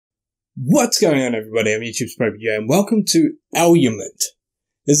What's going on, everybody? I'm YouTube's popeyJN and welcome to Allumette.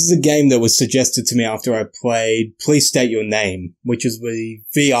 This is a game that was suggested to me after I played Please State Your Name, which is the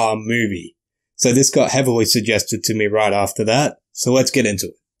VR movie. So this got heavily suggested to me right after that, so let's get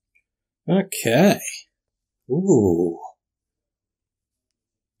into it. Okay. Ooh.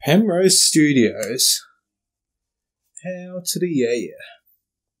 Penrose Studios. Hail to the yeah.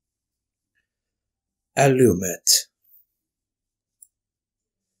 Allumette.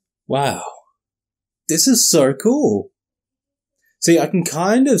 Wow. This is so cool. See, I can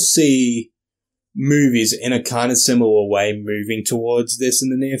kind of see movies in a kind of similar way moving towards this in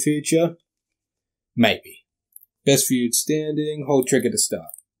the near future. Maybe. Best viewed standing, hold trigger to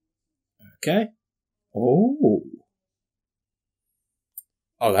start. Okay. Oh.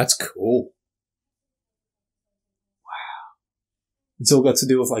 Oh, that's cool. Wow. It's all got to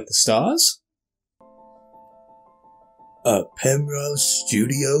do with, like, the stars? A Penrose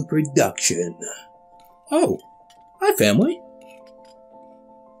Studio production. Oh. Hi, family.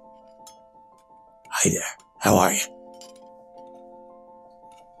 Hi there. How are you?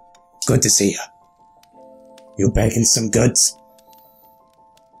 Good to see you. You baking some goods?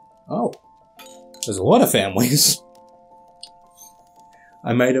 Oh. There's a lot of families.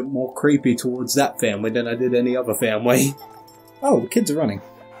 I made it more creepy towards that family than I did any other family. Oh, the kids are running.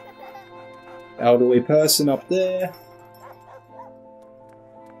 Elderly person up there.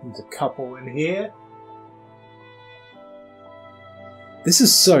 There's a couple in here. This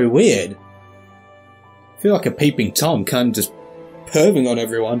is so weird. I feel like a peeping Tom, kind of just perving on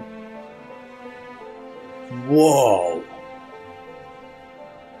everyone. Whoa.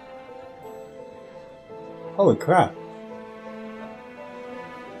 Holy crap.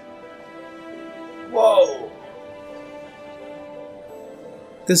 Whoa.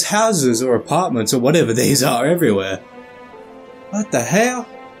 There's houses or apartments or whatever these are everywhere. What the hell?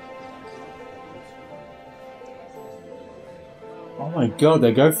 Oh my god,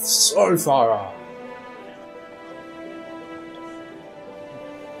 they go so far up.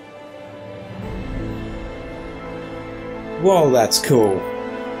 Whoa, that's cool.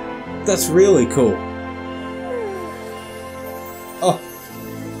 That's really cool. Oh.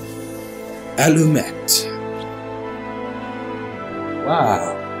 Allumette.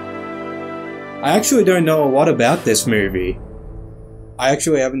 Wow. I actually don't know a lot about this movie. I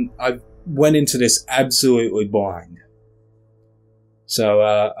went into this absolutely blind. So,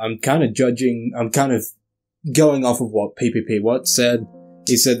 I'm kind of going off of what PPP Watt said.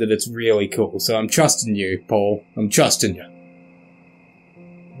 He said that it's really cool, so I'm trusting you, Paul. I'm trusting you.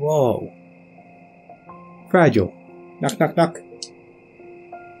 Whoa. Fragile. Knock, knock, knock.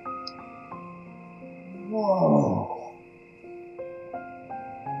 Whoa.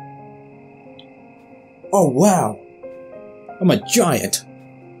 Oh, wow. I'm a giant.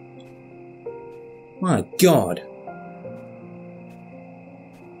 My god.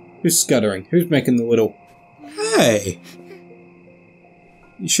 Who's scuttering? Who's making the little... Hey!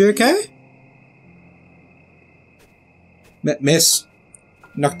 You sure okay? Miss?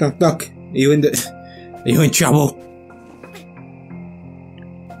 Knock, knock, knock. Are you in trouble?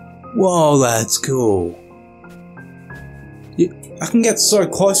 Whoa, that's cool. I can get so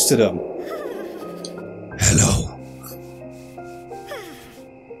close to them. Hello.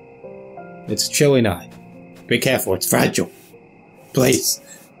 It's a chilly night. Be careful, it's fragile. Please.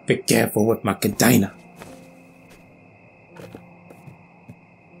 Be careful with my container.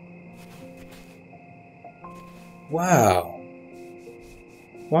 Wow.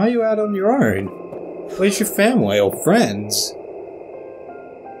 Why are you out on your own? Where's your family or friends?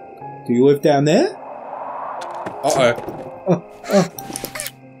 Do you live down there? Uh-oh.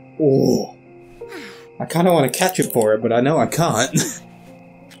 Oh. I kind of want to catch it for it, but I know I can't.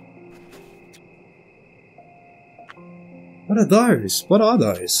 What are those? What are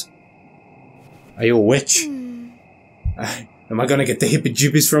those? Are you a witch? Am I gonna get the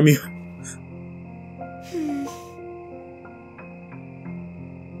hippie-jibbies from you?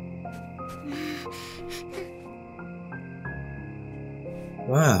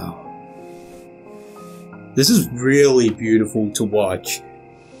 Wow. This is really beautiful to watch.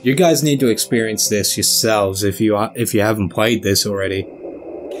 You guys need to experience this yourselves if you haven't played this already.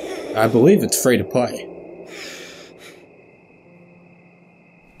 I believe it's free to play.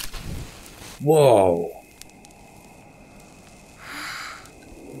 Whoa.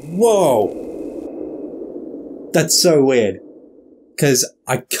 Whoa. That's so weird. Because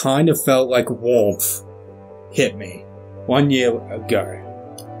I kind of felt like warmth hit me 1 year ago.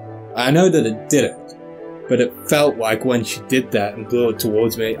 I know that it didn't, but it felt like when she did that and blew it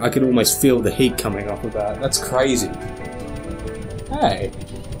towards me, I could almost feel the heat coming off of that. That's crazy. Hey.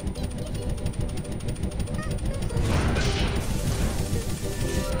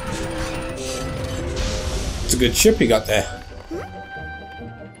 good ship you got there.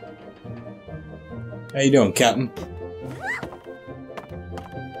 How you doing, Captain?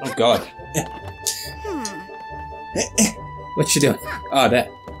 Oh God. What you doing? Oh, that.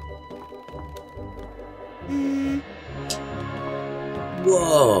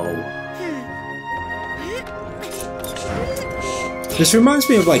 Whoa. This reminds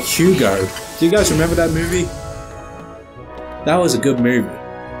me of like Hugo. Do you guys remember that movie? That was a good movie.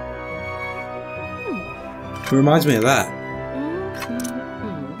 It reminds me of that.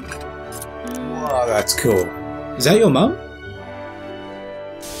 Wow, that's cool. Is that your mum?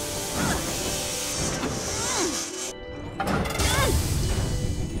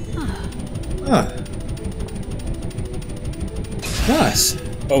 Ah. Nice.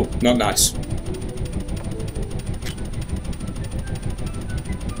 Oh, not nice.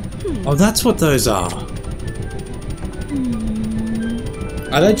 Oh, that's what those are.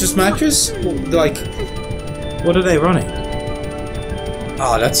 Are they just matches? Like, what are they running?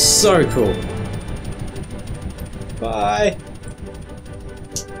 Oh, that's so cool. Bye,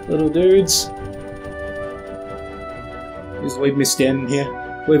 little dudes. Just leave me standing here.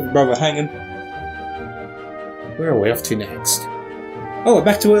 Leave a brother hanging. Where are we off to next? Oh, we're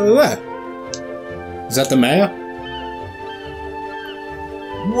back to where we were. Is that the mayor?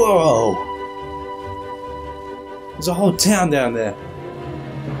 Whoa! There's a whole town down there.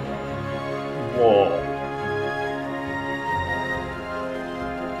 Whoa.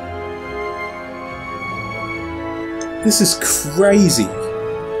 This is crazy.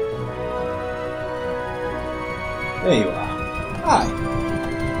 There you are. Hi.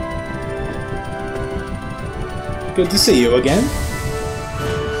 Good to see you again.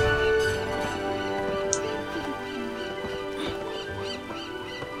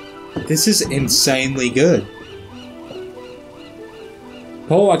 This is insanely good.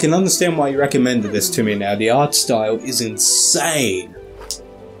 Paul, I can understand why you recommended this to me now. The art style is insane.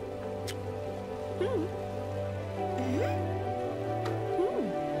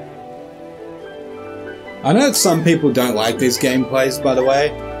 I know that some people don't like these gameplays, by the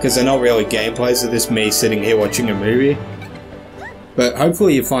way, because they're not really gameplays, they're just me sitting here watching a movie. But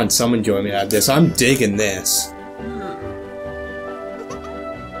hopefully you find some enjoyment out of this. I'm digging this.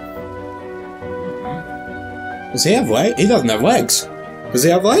 Does he have legs? He doesn't have legs. Does he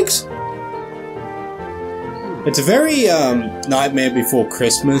have legs? It's a very Nightmare Before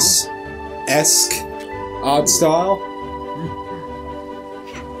Christmas-esque art style.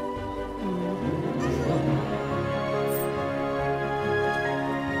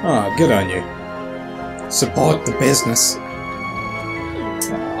 Oh, good on you. Support the business.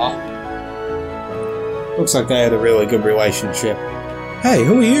 Aww. Looks like they had a really good relationship. Hey,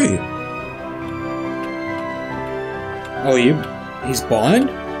 who are you? Oh, he's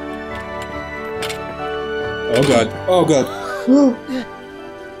blind? Oh god. Oh god.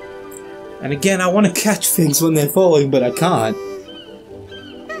 And again, I want to catch things when they're falling, but I can't.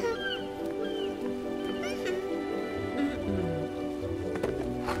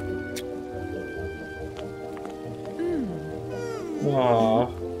 Aww.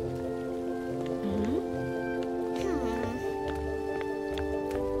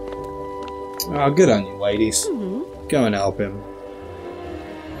 Oh, good on you, ladies. Go and help him.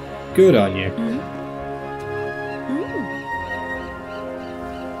 Good on you.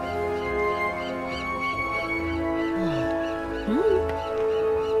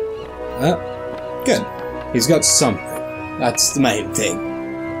 Good. He's got something. That's the main thing.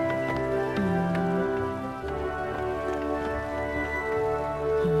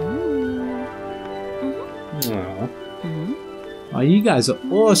 Aww. Oh, you guys are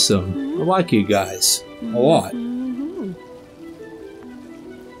awesome. I like you guys a lot.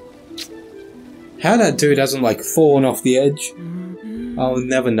 How that dude hasn't like fallen off the edge, I'll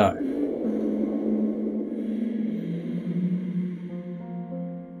never know.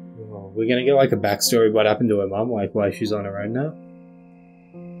 Oh, we're gonna get like a backstory of what happened to her mum, like why she's on her own now.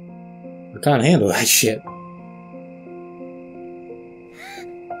 I can't handle that shit.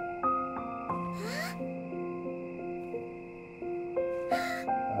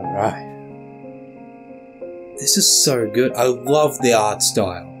 Alright. This is so good. I love the art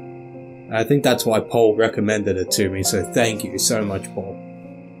style. I think that's why Paul recommended it to me, so thank you so much, Paul.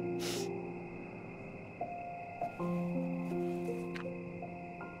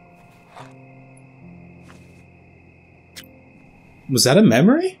 Was that a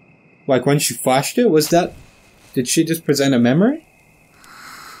memory? Like when she flashed it, was that... Did she just present a memory?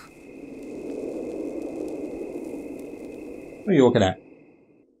 What are you looking at?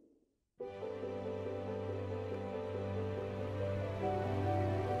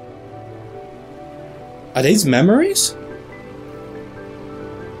 Are these memories?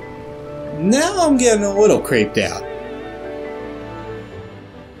 Now I'm getting a little creeped out.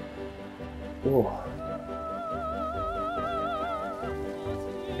 Oh.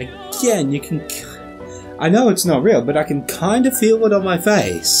 Again, you can... I know it's not real, but I can kind of feel it on my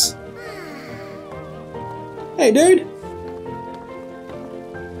face. Hey, dude!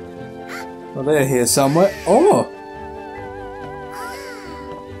 Well, they're here somewhere. Oh!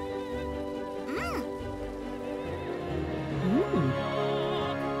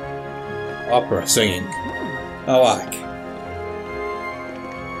 Opera singing. I like.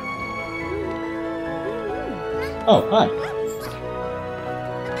 Oh, hi.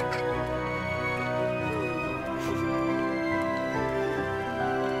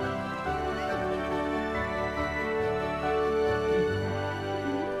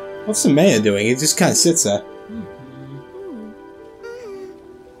 What's the mayor doing? He just kind of sits there.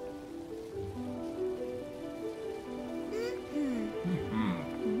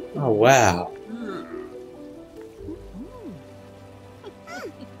 Oh, wow.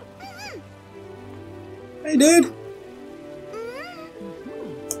 Hey, dude.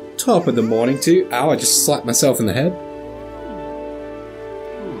 Top of the morning to you. Ow, I just slapped myself in the head.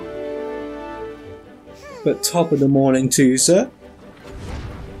 But top of the morning to you, sir.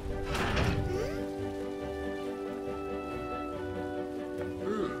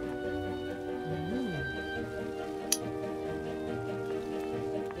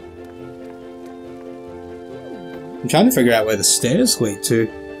 I'm trying to figure out where the stairs lead to.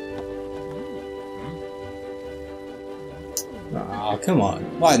 Oh, come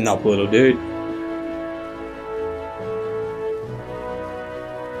on. Lighten up, little dude.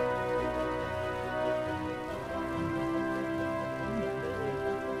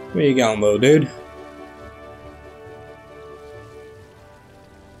 Where you going, little dude?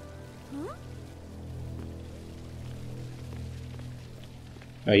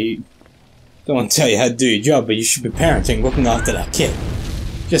 Oh, you... Don't want to tell you how to do your job, but you should be parenting, looking after that kid.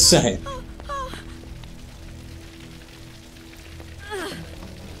 Just saying.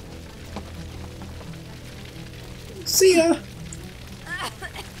 See ya!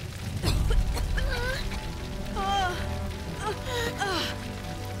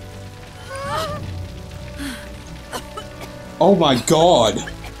 Oh my god!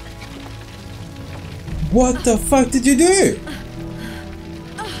 What the fuck did you do?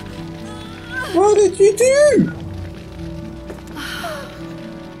 What did you do?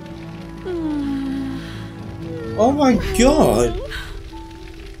 Oh my god!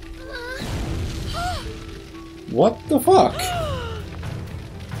 What the fuck?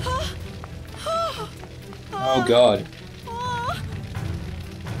 Oh god.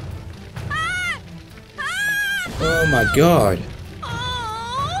 Oh my god.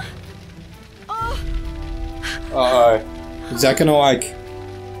 Uh-oh. Is that gonna like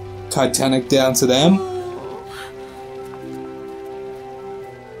Titanic down to them?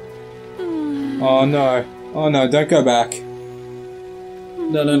 Oh no. Oh no, don't go back.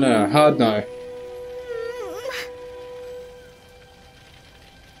 No, no, no. Hard no.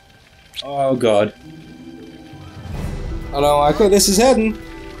 Oh god. I don't like where this is heading.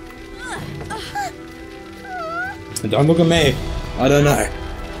 Don't look at me. I don't know.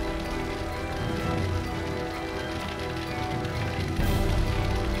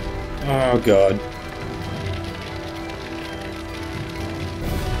 Oh god.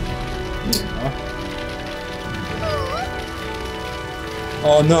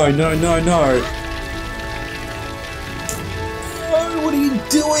 Oh no, no, no, no. Oh, what are you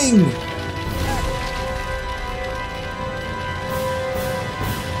doing?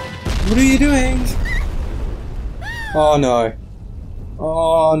 What are you doing? Oh no.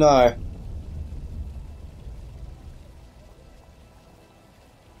 Oh no.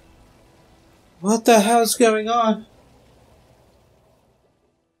 What the hell's going on?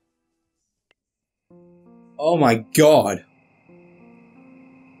 Oh my god.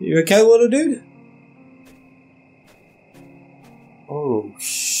 You okay, little dude? Oh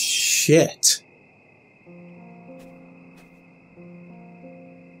shit.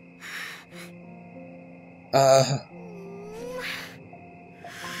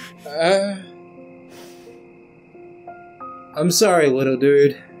 I'm sorry, little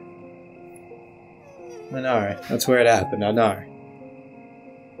dude. I know, that's where it happened, I know.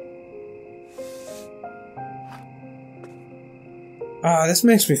 Ah, this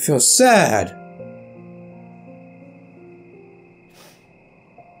makes me feel sad.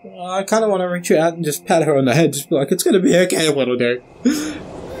 I kind of want to reach out and just pat her on the head, just be like, it's gonna be okay, little dude.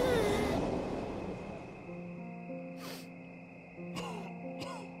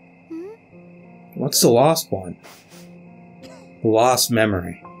 What's the last one? The last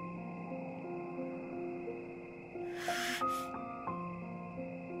memory.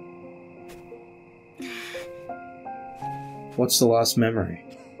 What's the last memory?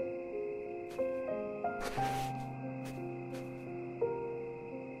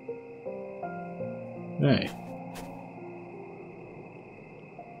 Hey.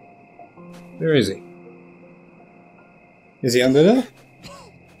 Where is he? Is he under there?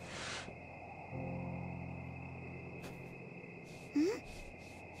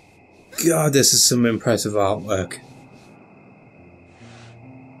 God, this is some impressive artwork.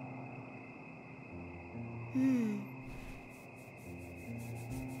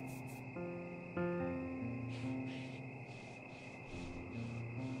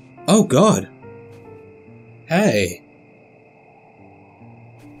 Oh God. Hey.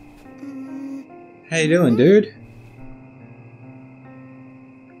 How you doing, dude?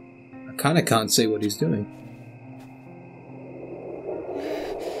 I kinda can't see what he's doing.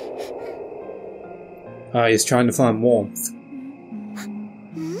 Oh, he's trying to find warmth.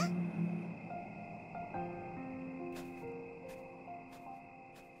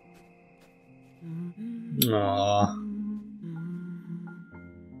 Aww.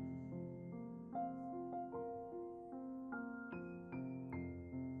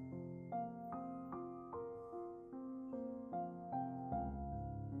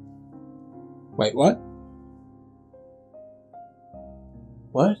 Wait, what?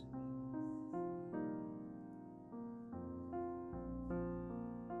 What?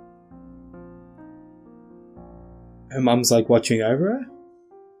 Her mum's like watching over her?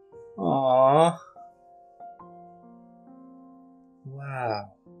 Aww.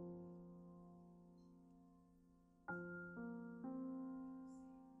 Wow.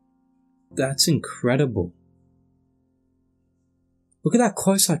 That's incredible. Look at how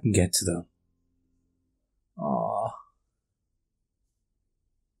close I can get to them. Aww.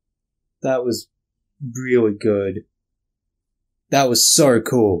 That was really good. That was so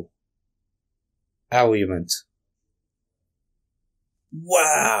cool. Allumette.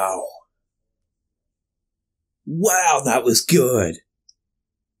 Wow. Wow, that was good.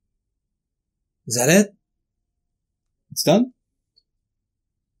 Is that it? It's done?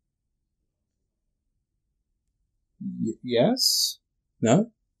 Yes? No?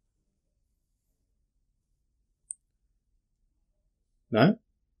 No?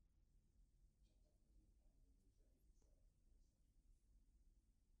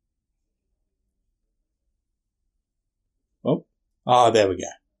 Oh. Oh, there we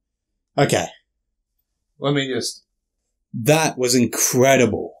go. Okay. Let me just... That was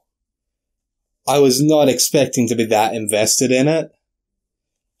incredible. I was not expecting to be that invested in it.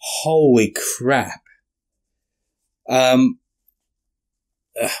 Holy crap. I'm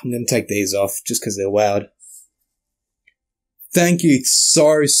gonna take these off just because they're loud. Thank you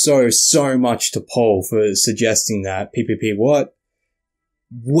so much to Paul for suggesting that. PPP what?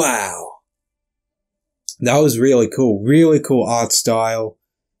 Wow. That was really cool. Really cool art style.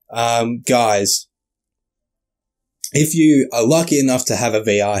 Guys, if you are lucky enough to have a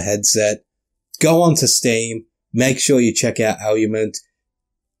VR headset, go onto Steam. Make sure you check out Allumette.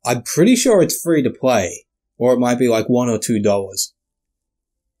 I'm pretty sure it's free to play. Or it might be like $1 or $2.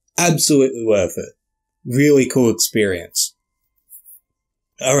 Absolutely worth it. Really cool experience.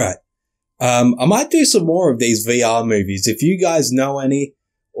 Alright. I might do some more of these VR movies. If you guys know any,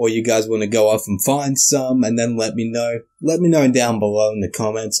 or you guys want to go off and find some, and then let me know. Let me know down below in the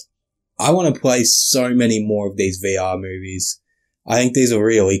comments. I want to play so many more of these VR movies. I think these are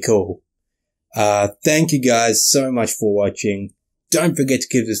really cool. Thank you guys so much for watching. Don't forget to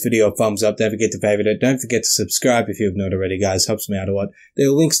give this video a thumbs up. Don't forget to favorite it. Don't forget to subscribe if you have not already, guys. Helps me out a lot. There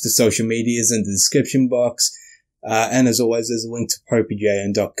are links to social medias in the description box. And as always, there's a link to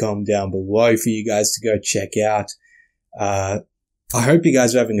popeyJN.com down below for you guys to go check out. I hope you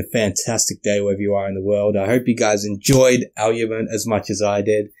guys are having a fantastic day wherever you are in the world. I hope you guys enjoyed Allumette as much as I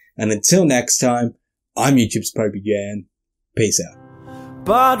did. And until next time, I'm YouTube's popeyJN. Peace out.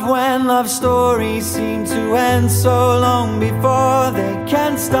 But when love stories seem to end so long before they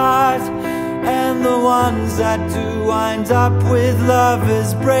can start, and the ones that do wind up with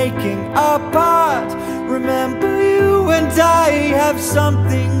lovers breaking apart, remember you and I have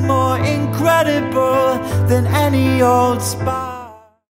something more incredible than any old spark.